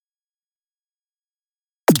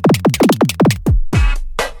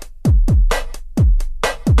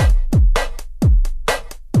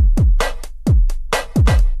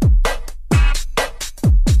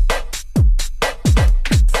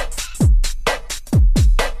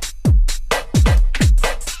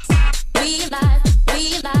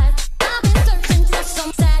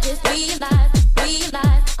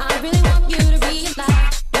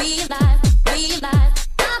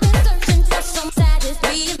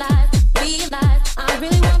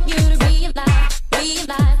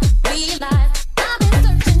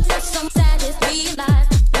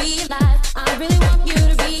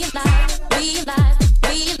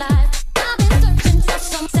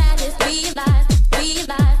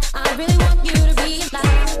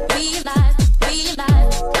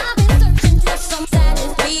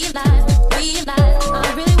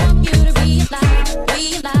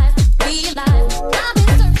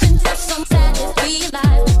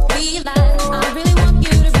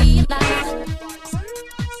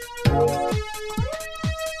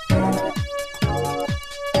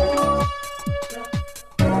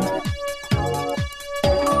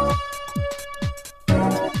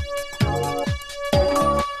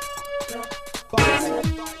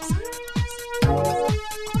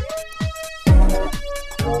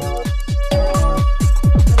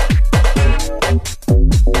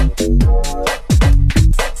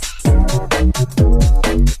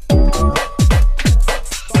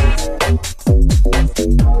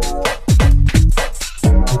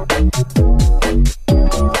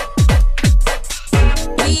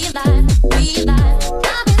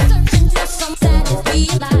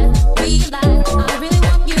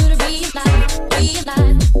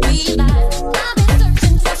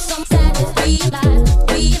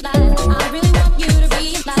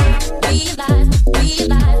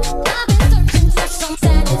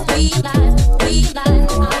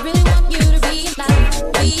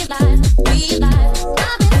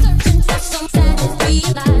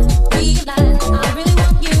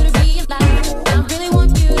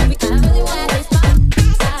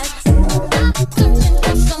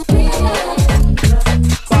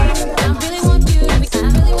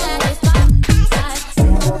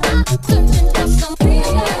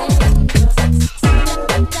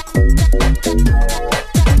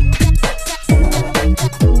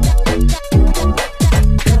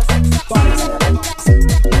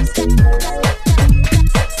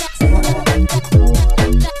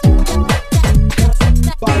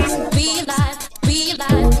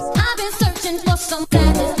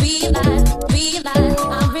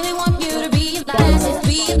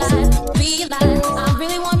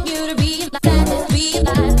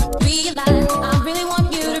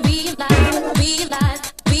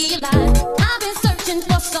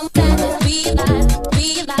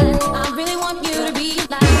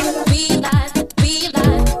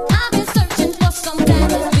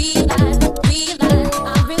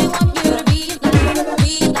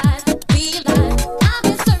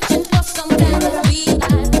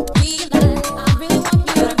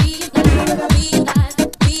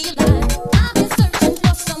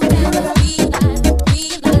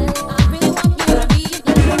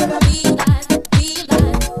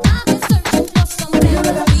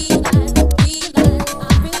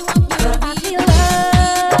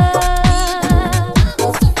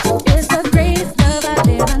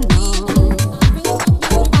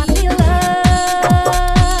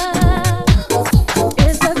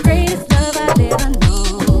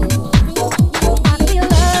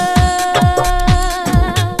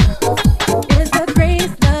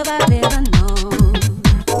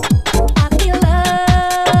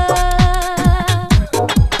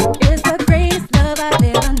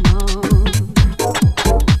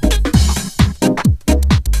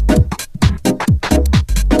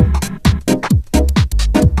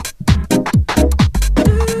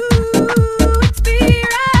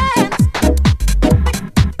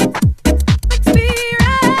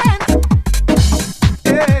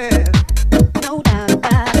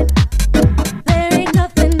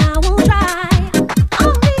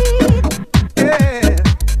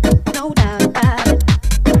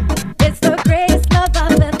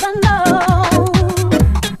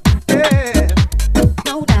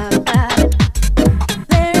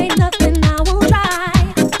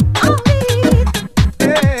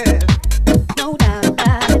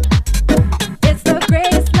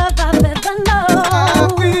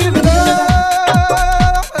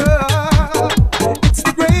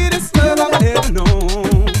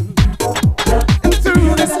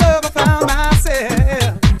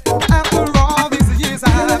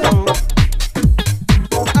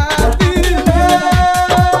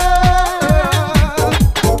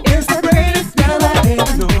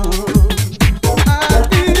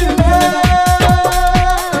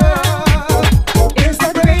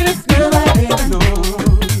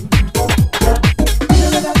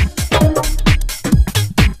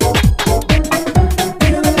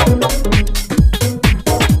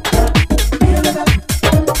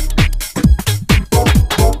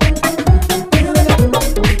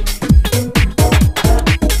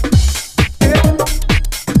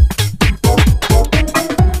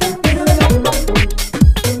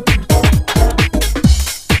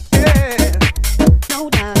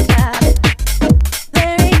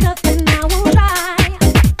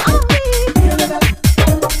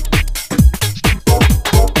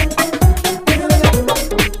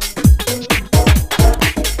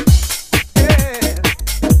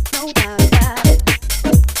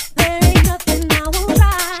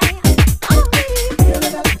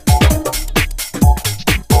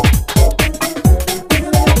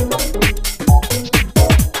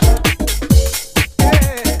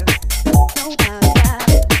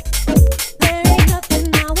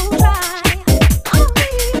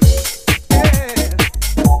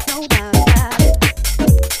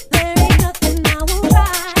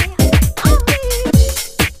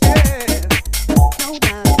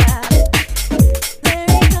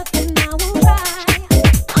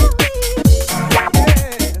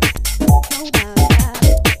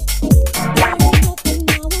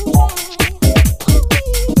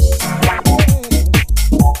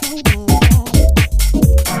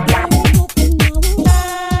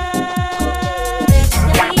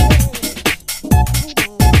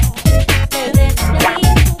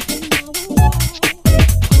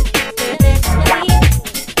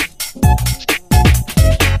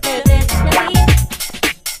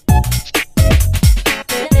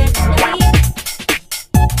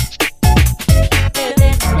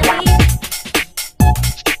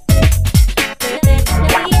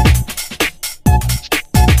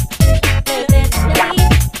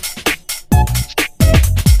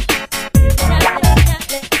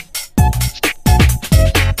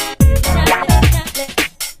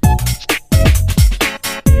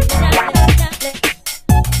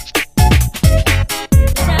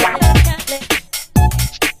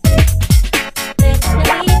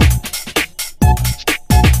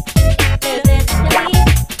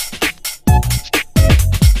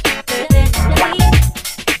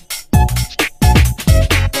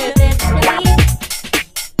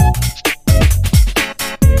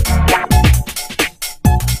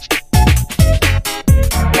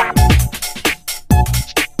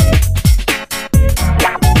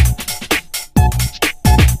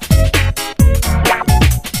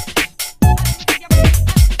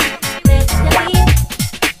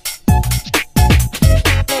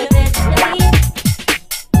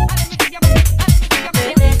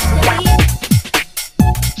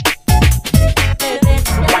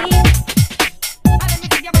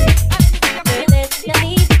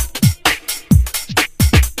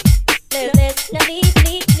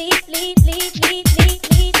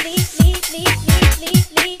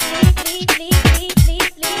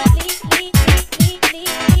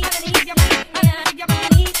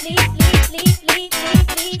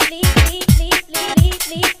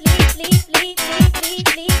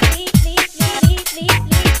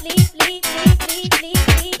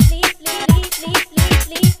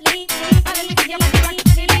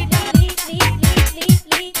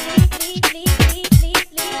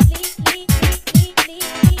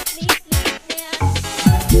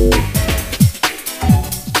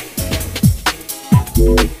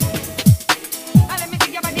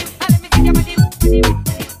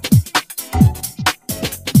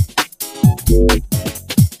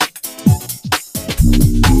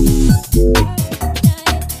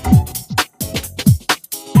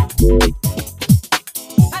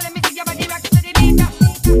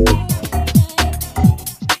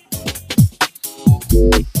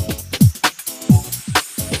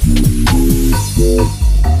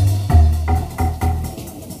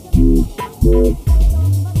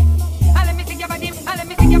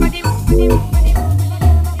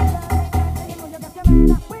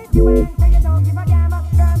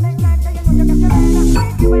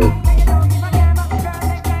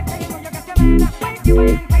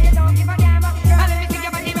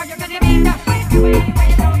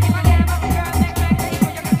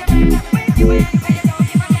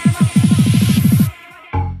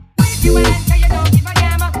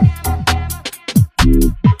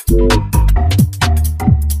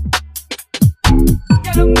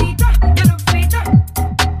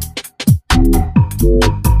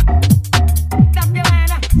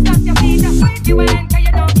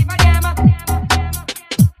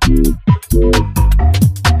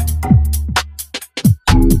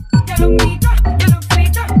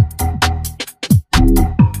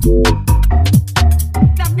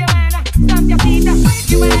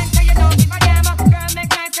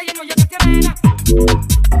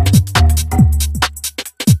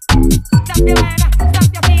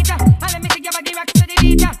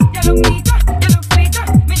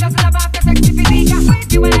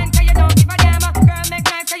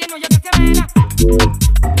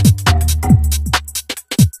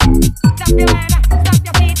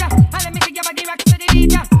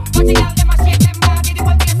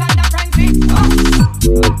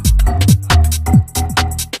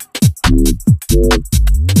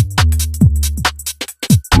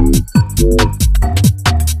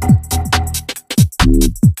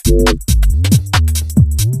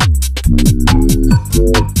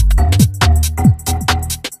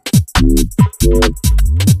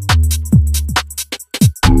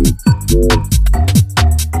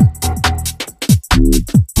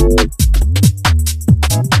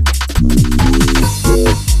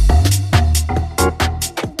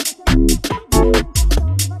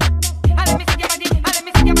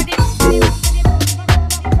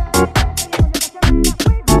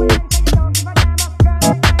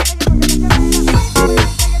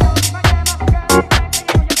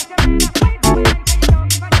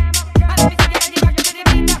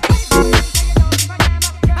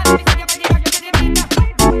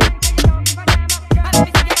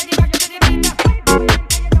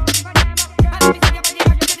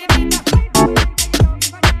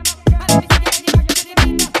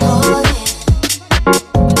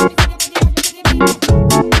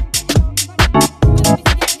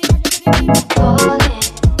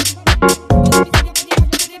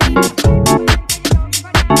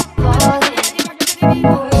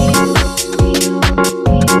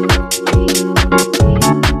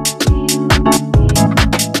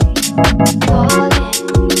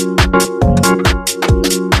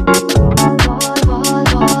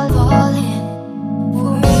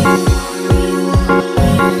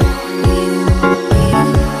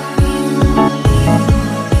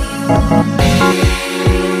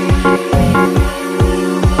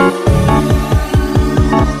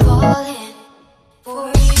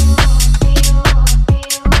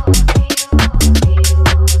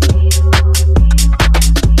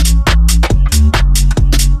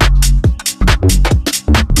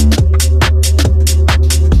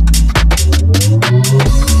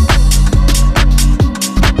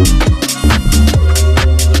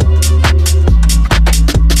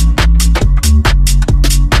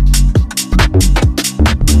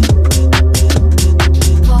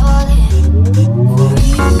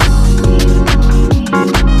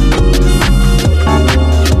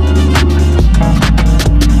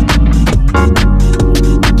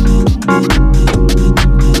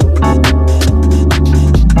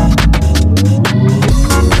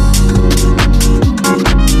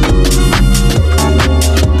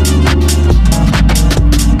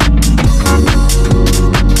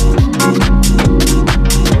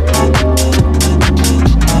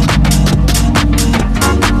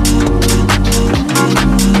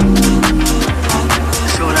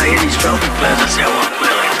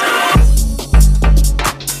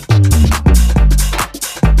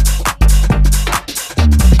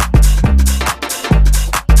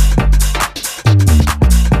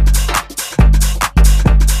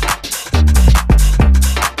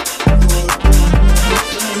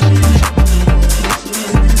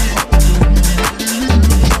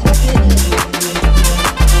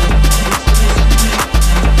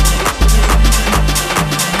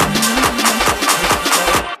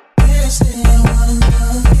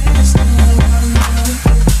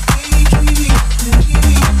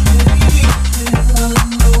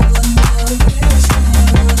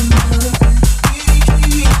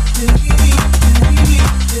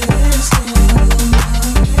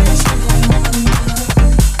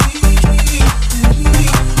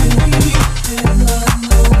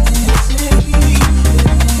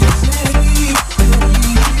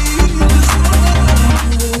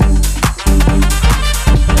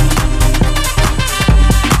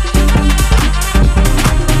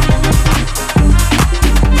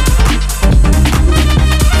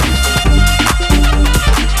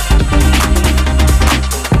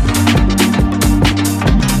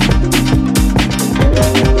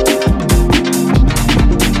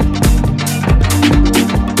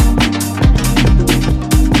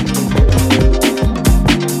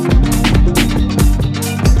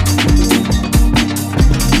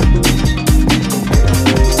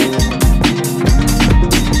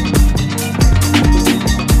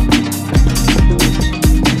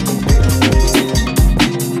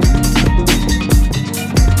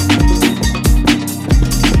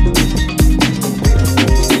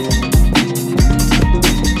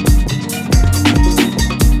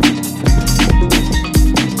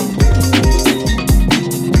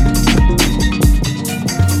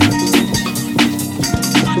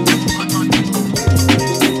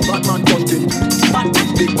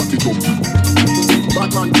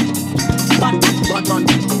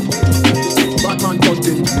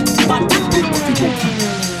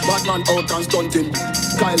man out and stunting.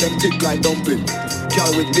 Kyle them tick like dumpling.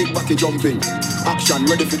 Girl with big backy jumping. Action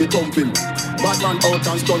ready for the thumping. Bad man out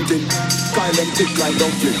and stunting. Kyle them tick like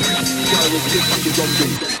dumpling. Girl with big backy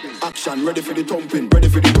jumping. Action ready for the thumping. Ready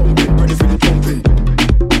for the thumping. Ready for the thumping.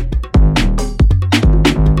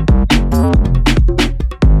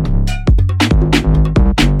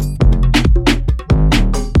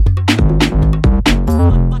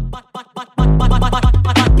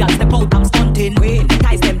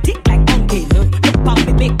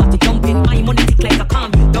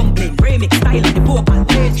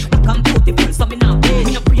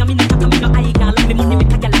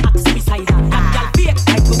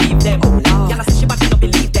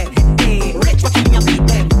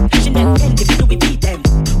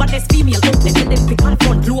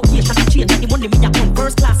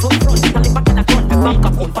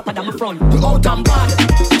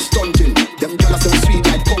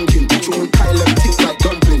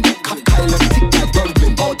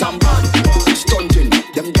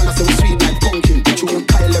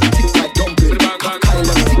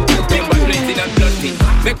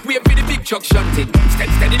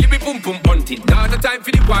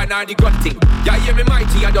 The gun thing. Yeah, hear me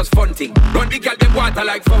mighty and just fun thing. Run the gal them water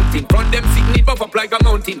like fountain. Run them sitting it buff up like a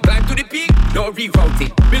mountain. Climb to the peak, no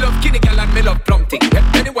rerouting. Me love skinny gal and me love plum thing.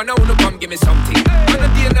 Anyone I wanna come give me something. On a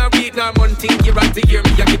day now week now month thing. Year after year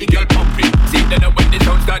me I get the girl pumping. See them when the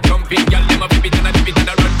sound start jumping. Gal them a flip it and a dip it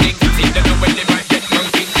and a run thing. See them when they might get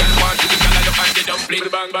drunking. Gal want to the gal and up and the dumpling.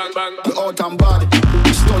 Bang bang bang. The out and bad,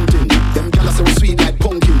 stunting. Them gal are so sweet like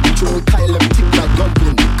pumpkin. True Kyle them tick like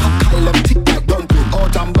dumpling. Kyle them tick like dumpling.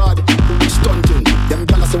 Out and bad. Stunting, them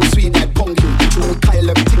gyal are so sweet like pumpkin. True Kyle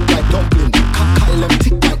them tick like dumpling. Kyle them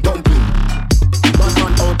tick like dumpling. Bad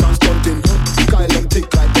man out and stunting. Kyle them tick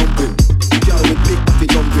like dumpling. Gyal with big body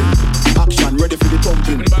jumping. Action ready for the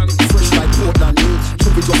thumping. Fresh like Portland.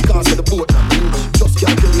 True we just cast for the Portland. Just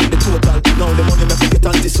calculate the total. Now the money make me get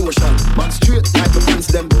antisocial. Man straight like the pants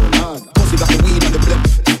them. Cause we got the weed and the blem.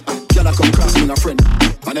 Gyal a come cross me a friend.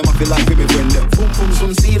 And them a feel like we be friend them. Boom boom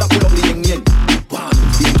some seed I pull up the yin yin. One,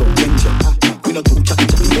 beat up tension. We no do chatty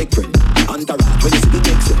chatty make friend. Entourage when you see the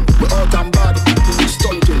Texan. We out and bad,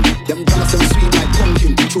 stunting. Them gyal some sweet like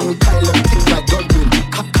pumpkin. True Kyle them tick like dumpling.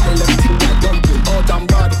 Kyle them tick like dumpling. Out and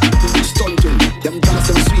bad, stunting. Them gyal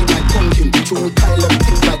some sweet like pumpkin. True Kyle them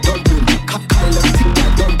tick like dumpling. Kyle them tick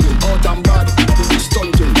like dumpling. Out and bad,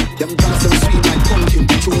 stunting. Them gyal some sweet like pumpkin.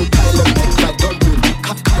 True Kyle them tick like dumpling.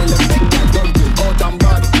 Kyle them tick like dumpling. Out and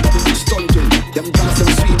bad, stunting. Them gyal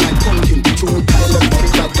some sweet like pumpkin. True Kyle them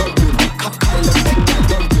tick like dumpling. Kyle them tick like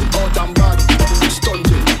dumpling. Out and bad,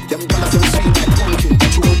 stunting. Them gyal some sweet like pumpkin.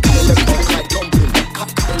 True Kyle them tick like dumpling.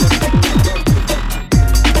 Kyle them tick like dumpling.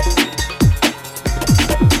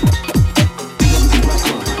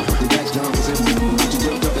 The guy's down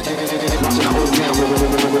for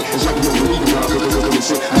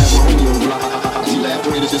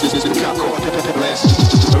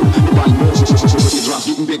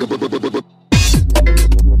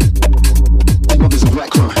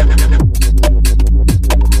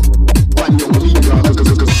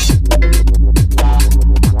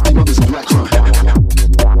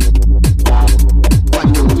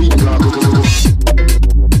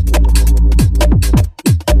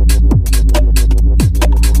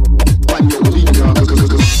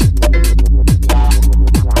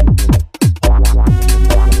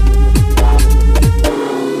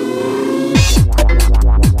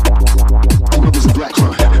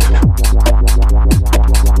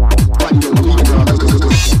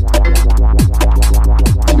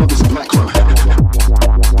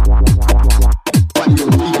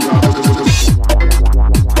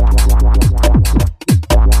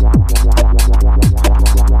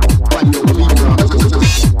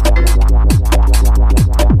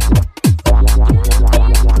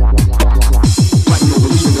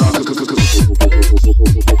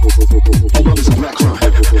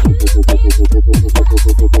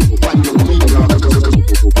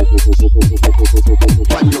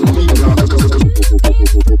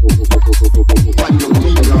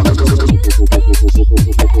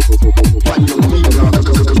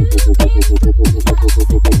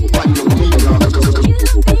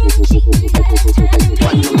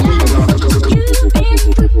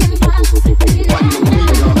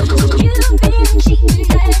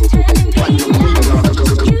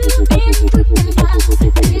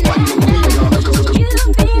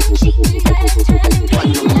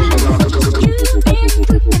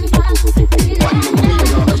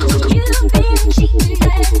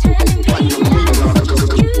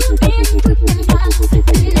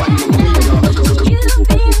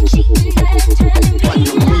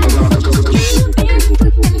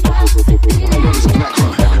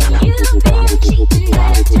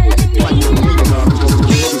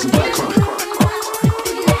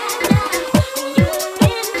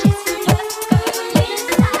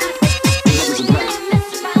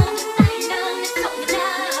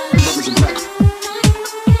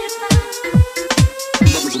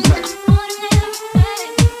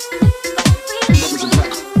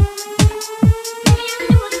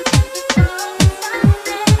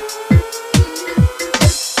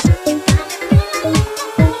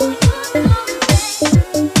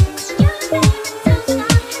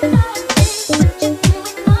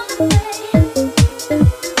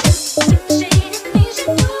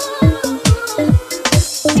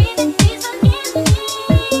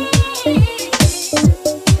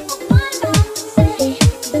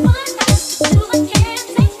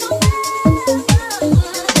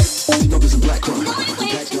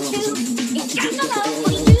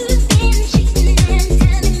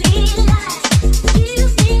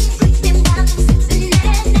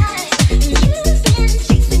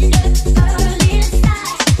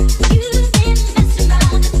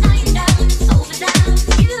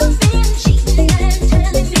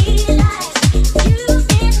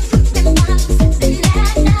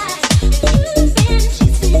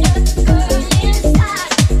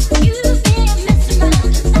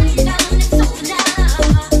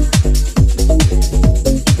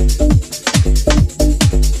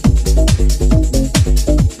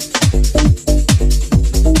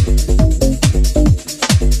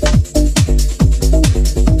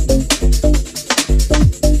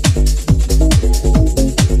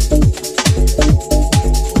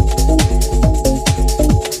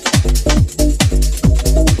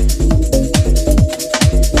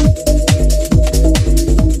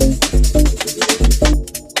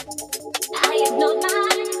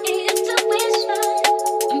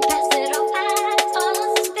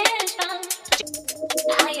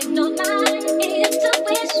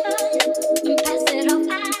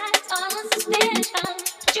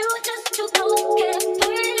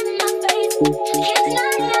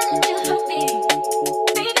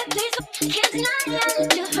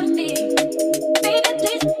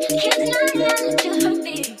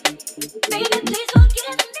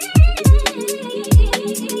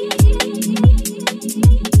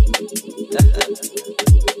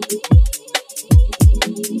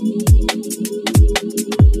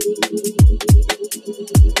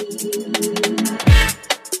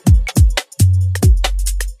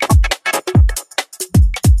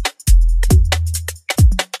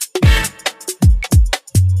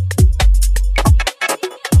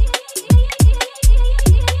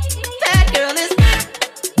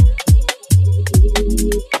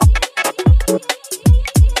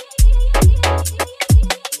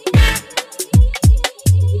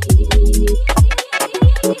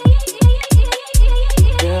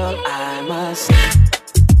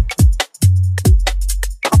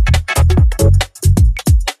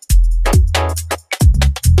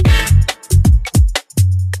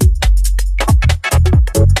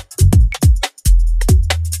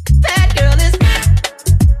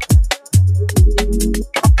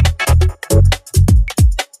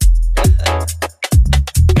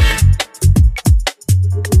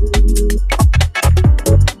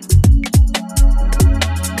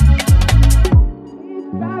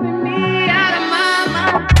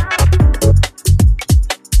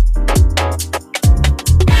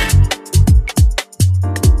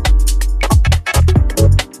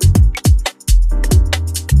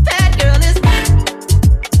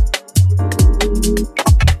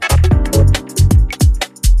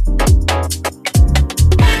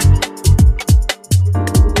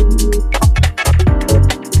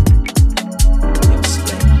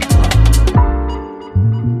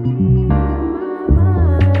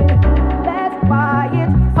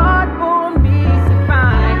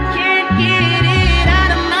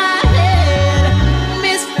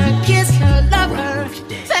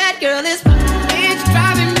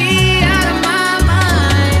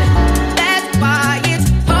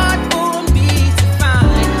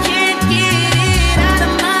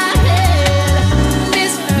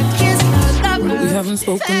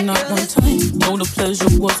spoken not one time. Know the pleasure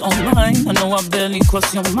was all mine. I know I barely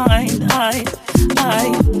crossed your mind. I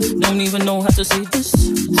don't even know how to say this,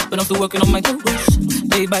 but I'm still working on my progress.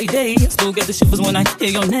 Day by day, I still get the shivers when I hear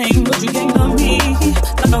your name. But you can't love me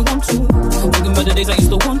like I want to. Thinking about the days I used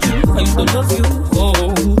to want you, I used to love you.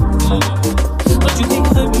 But you can't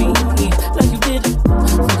hurt me like you did.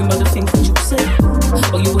 Thinking about the things that you said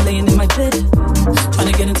while you were laying in my bed, trying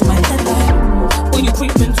to get into my head. Like when you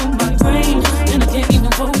creep into my brain, and I can't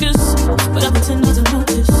even focus, but I pretend not to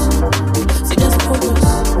notice. See, that's the focus.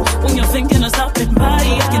 When you're thinking of stopping by,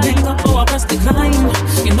 I can hang up or I press decline.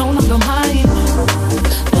 You're no longer mine.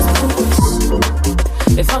 That's the focus.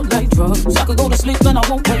 It felt like drugs. I could go to sleep and I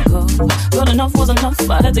won't wake up. But enough was enough.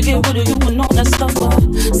 I had to get rid of you and all that stuff. But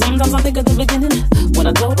sometimes I think at the beginning, when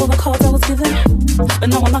I thought all the cards I was given, but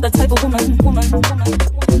now I'm not the type of woman.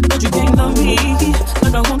 But you can't love me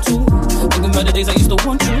like I want to. Thinking about the days I used to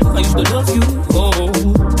want you, I used to love you.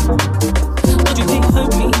 But you can't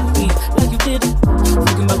hurt me like you did.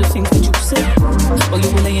 Thinking about the things that you said while you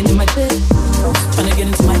were laying in my bed, trying to get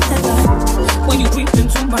into my head. Like when you creep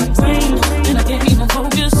into my brain, and I can't even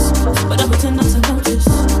focus, but I pretend not to notice.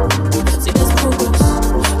 See, that's progress.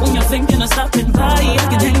 When you're thinking of stopping by, I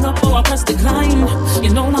can hang up or I press decline.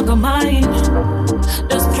 You're no longer mine.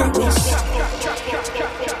 That's progress.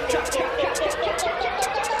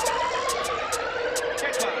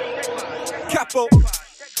 Capo.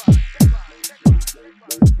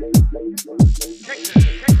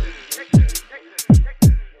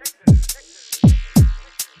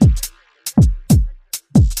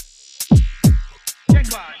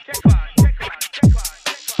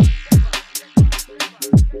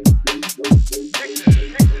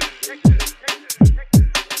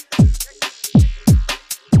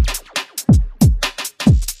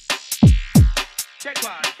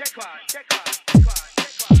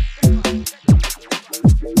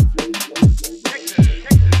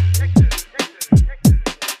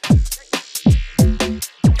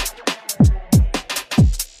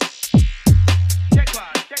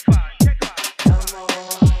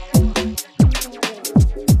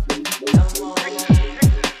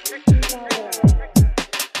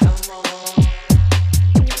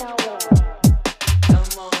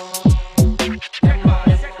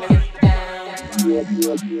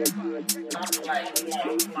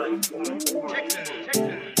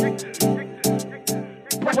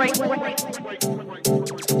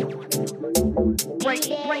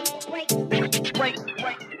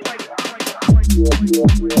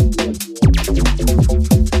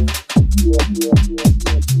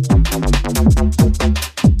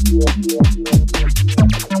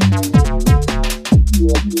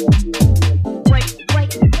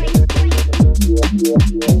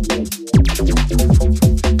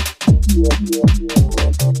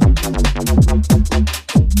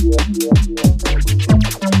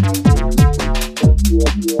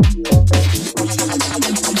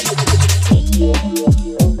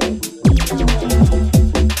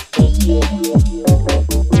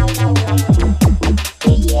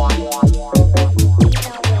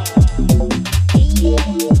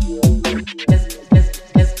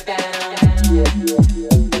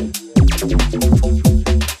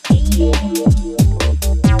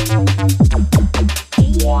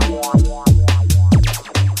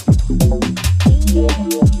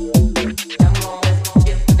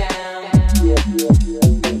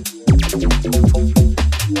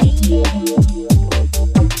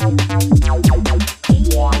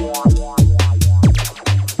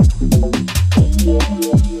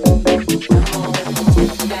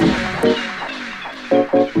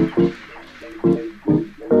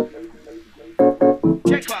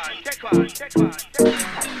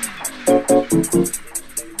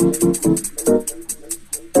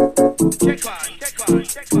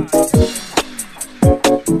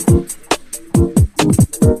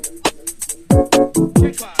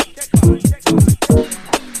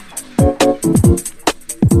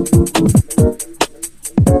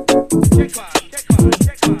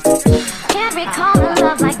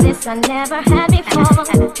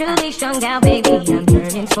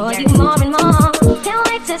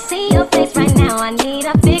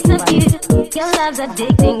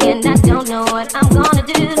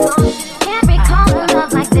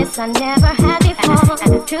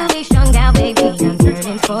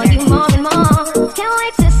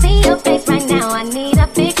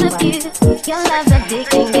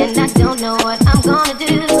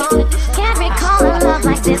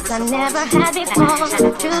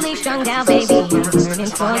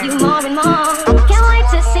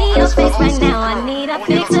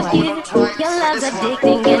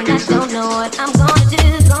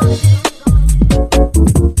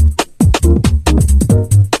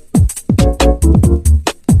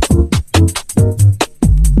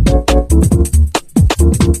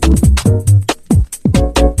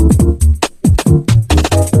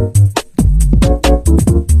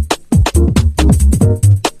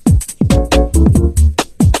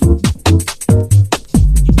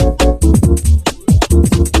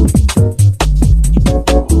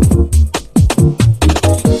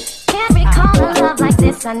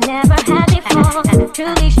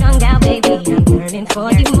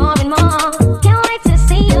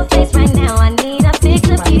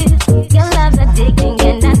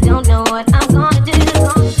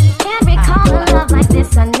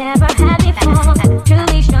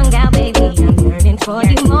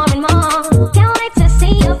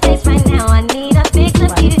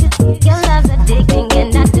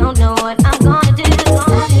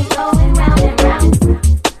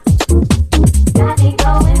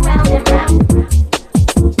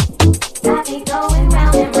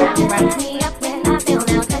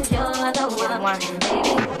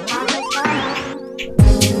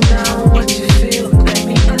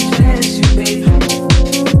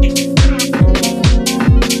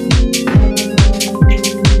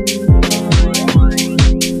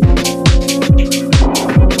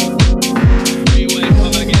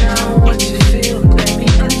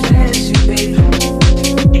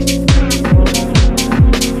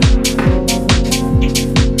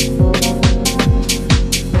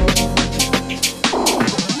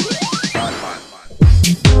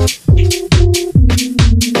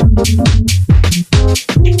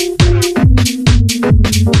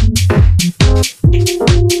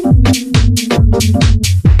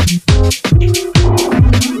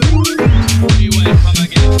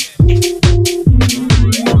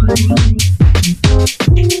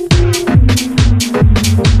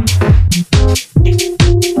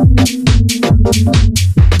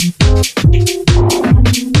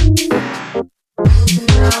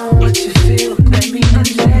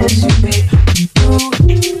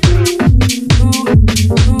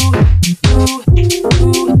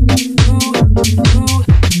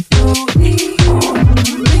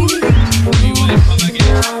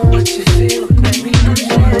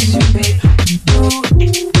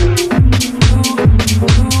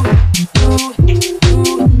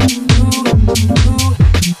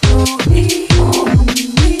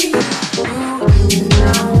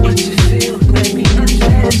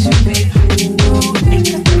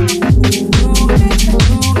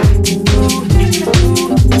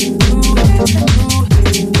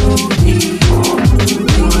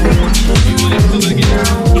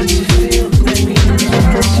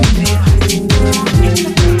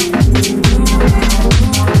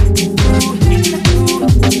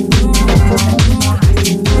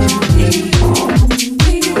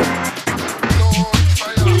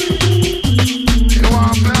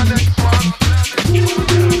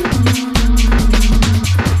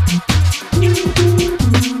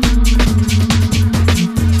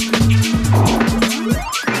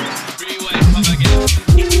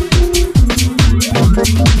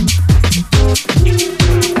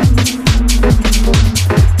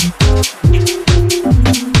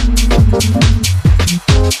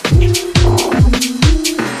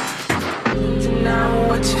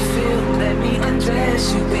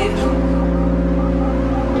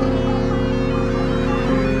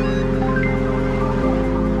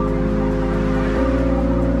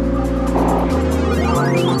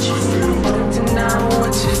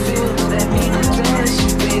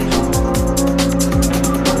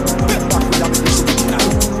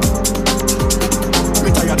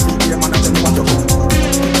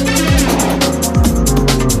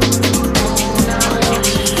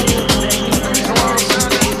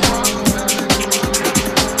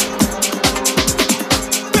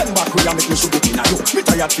 back way and make me shoot it in a you. Me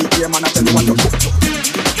tired feet here, man, I tell you what you do.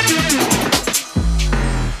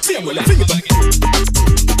 Same way, fling it back.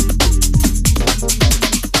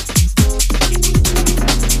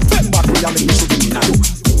 Bend back way and make me shoot it in a you.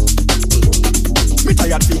 Me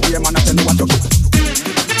tired feet here, man, I tell you what you do.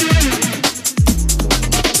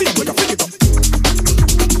 Same way, you fling it up.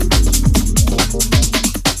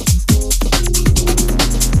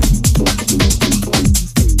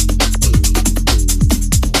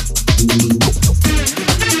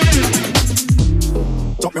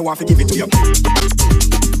 Don't me want to give it to you.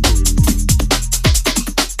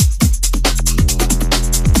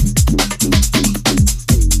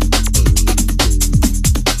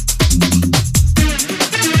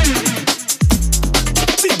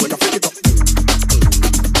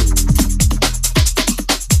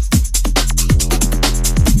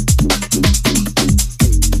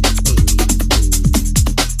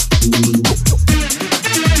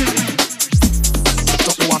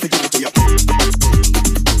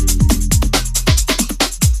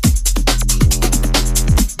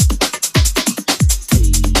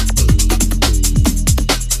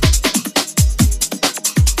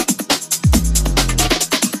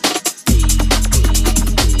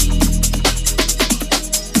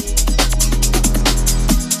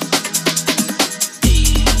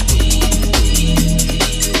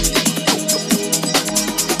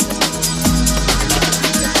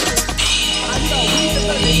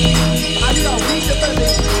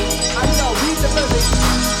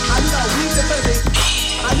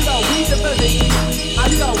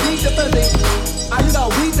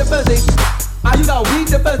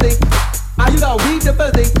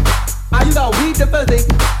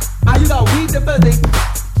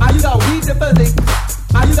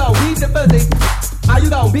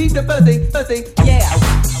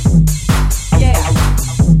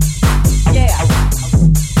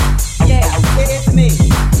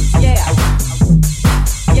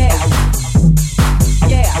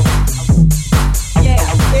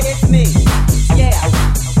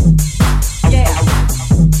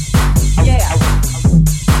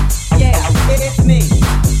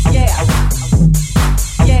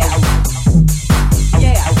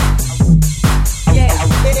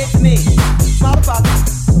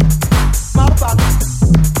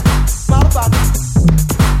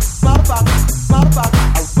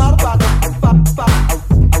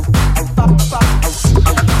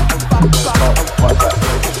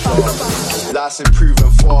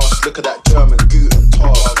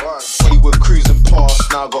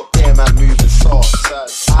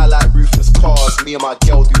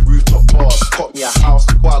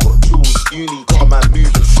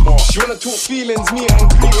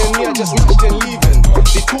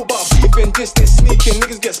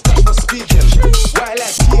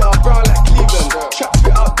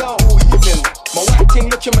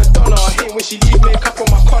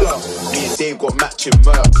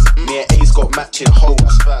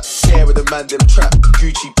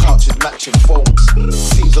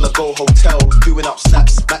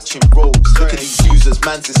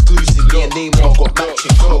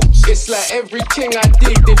 Everything I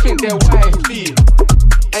dig, they think they're wifey.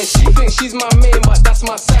 And she thinks she's my main, but that's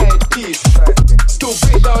my side piece. Still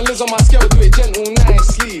break down lives on my scale, do it gentle,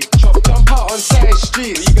 nicely. Jump out on side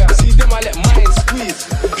streets, see them, I let mine squeeze.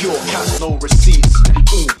 Pure cash, no receipts.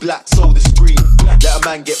 All black, so discreet. Let a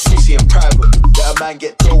man get pussy in private, let a man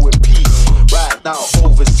get dough in peace. Right now,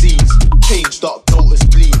 overseas, changed up, notice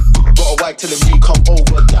bleed. Got a wag telling me come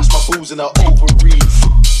over, dash my balls in her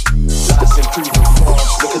ovaries. Life's improving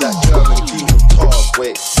fast, look at that German demon talk.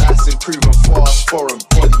 Wait, life's improving fast, foreign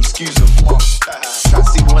body, excuse them fast.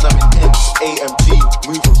 Taxi when I'm in M's, AMG,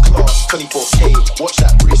 moving class, 24K. Watch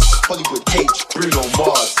that wrist, Hollywood H, Bruno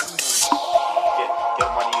Mars.